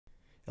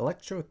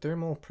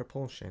Electrothermal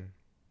propulsion.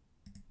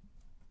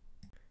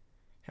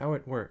 How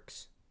it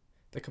works.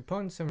 The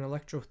components of an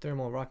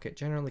electrothermal rocket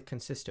generally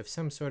consist of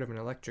some sort of an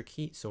electric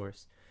heat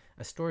source,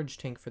 a storage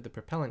tank for the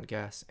propellant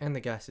gas and the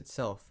gas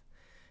itself,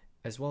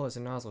 as well as a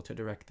nozzle to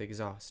direct the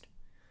exhaust.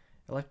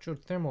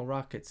 Electrothermal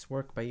rockets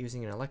work by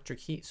using an electric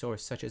heat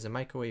source such as a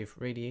microwave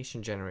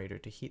radiation generator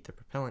to heat the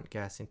propellant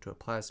gas into a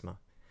plasma.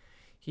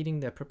 Heating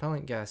the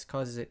propellant gas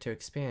causes it to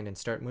expand and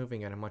start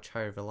moving at a much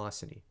higher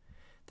velocity.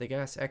 The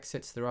gas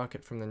exits the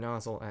rocket from the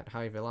nozzle at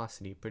high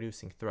velocity,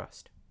 producing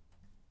thrust.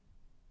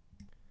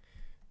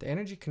 The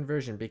energy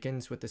conversion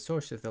begins with the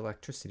source of the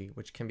electricity,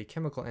 which can be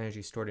chemical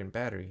energy stored in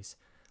batteries,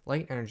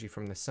 light energy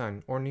from the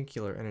sun, or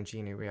nuclear energy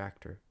in a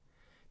reactor.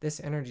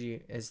 This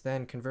energy is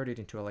then converted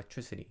into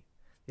electricity.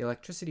 The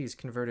electricity is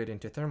converted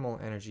into thermal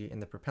energy in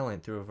the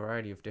propellant through a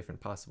variety of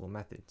different possible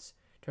methods,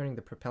 turning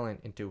the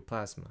propellant into a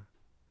plasma.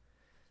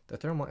 The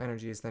thermal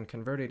energy is then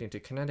converted into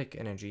kinetic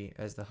energy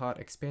as the hot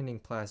expanding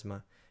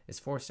plasma is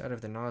forced out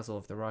of the nozzle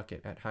of the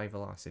rocket at high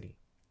velocity.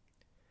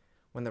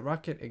 When the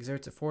rocket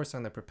exerts a force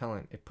on the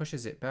propellant, it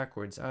pushes it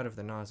backwards out of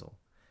the nozzle.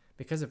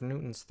 Because of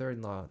Newton's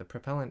third law, the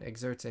propellant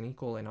exerts an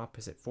equal and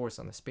opposite force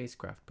on the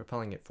spacecraft,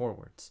 propelling it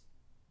forwards.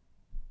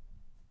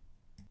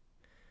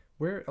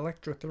 Where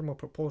electrothermal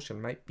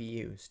propulsion might be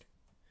used.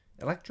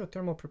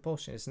 Electrothermal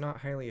propulsion is not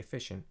highly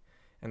efficient,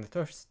 and the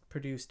thrust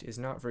produced is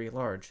not very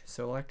large,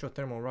 so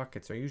electrothermal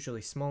rockets are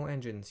usually small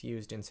engines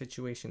used in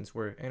situations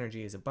where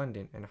energy is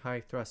abundant and high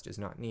thrust is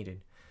not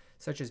needed,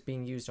 such as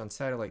being used on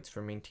satellites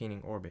for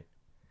maintaining orbit.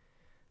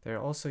 They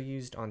are also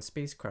used on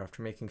spacecraft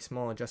for making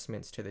small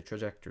adjustments to the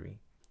trajectory.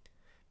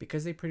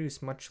 Because they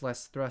produce much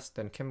less thrust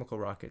than chemical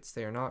rockets,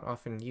 they are not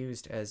often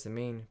used as the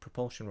main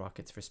propulsion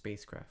rockets for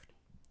spacecraft.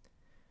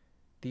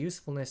 The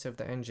usefulness of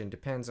the engine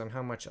depends on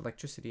how much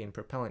electricity and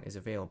propellant is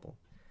available.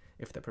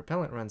 If the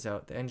propellant runs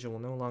out, the engine will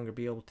no longer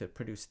be able to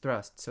produce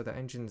thrust, so the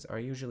engines are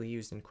usually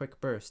used in quick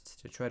bursts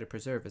to try to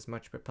preserve as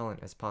much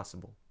propellant as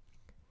possible.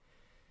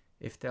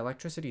 If the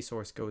electricity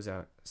source goes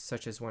out,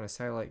 such as when a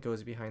satellite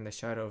goes behind the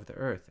shadow of the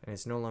Earth and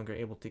is no longer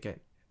able to get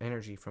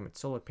energy from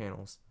its solar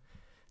panels,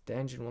 the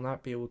engine will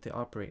not be able to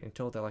operate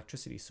until the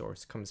electricity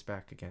source comes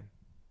back again.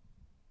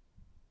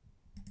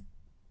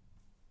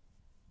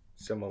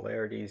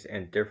 Similarities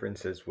and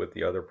differences with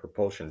the other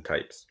propulsion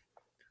types.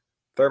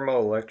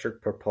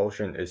 Thermoelectric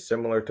propulsion is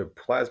similar to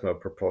plasma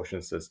propulsion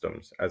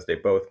systems, as they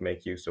both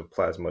make use of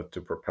plasma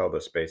to propel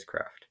the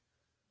spacecraft.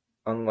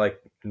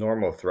 Unlike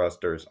normal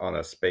thrusters on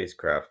a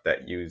spacecraft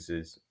that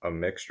uses a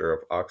mixture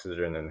of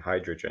oxygen and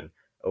hydrogen,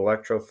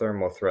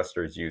 electrothermal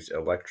thrusters use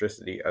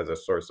electricity as a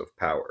source of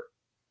power.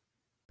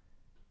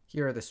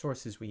 Here are the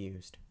sources we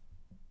used.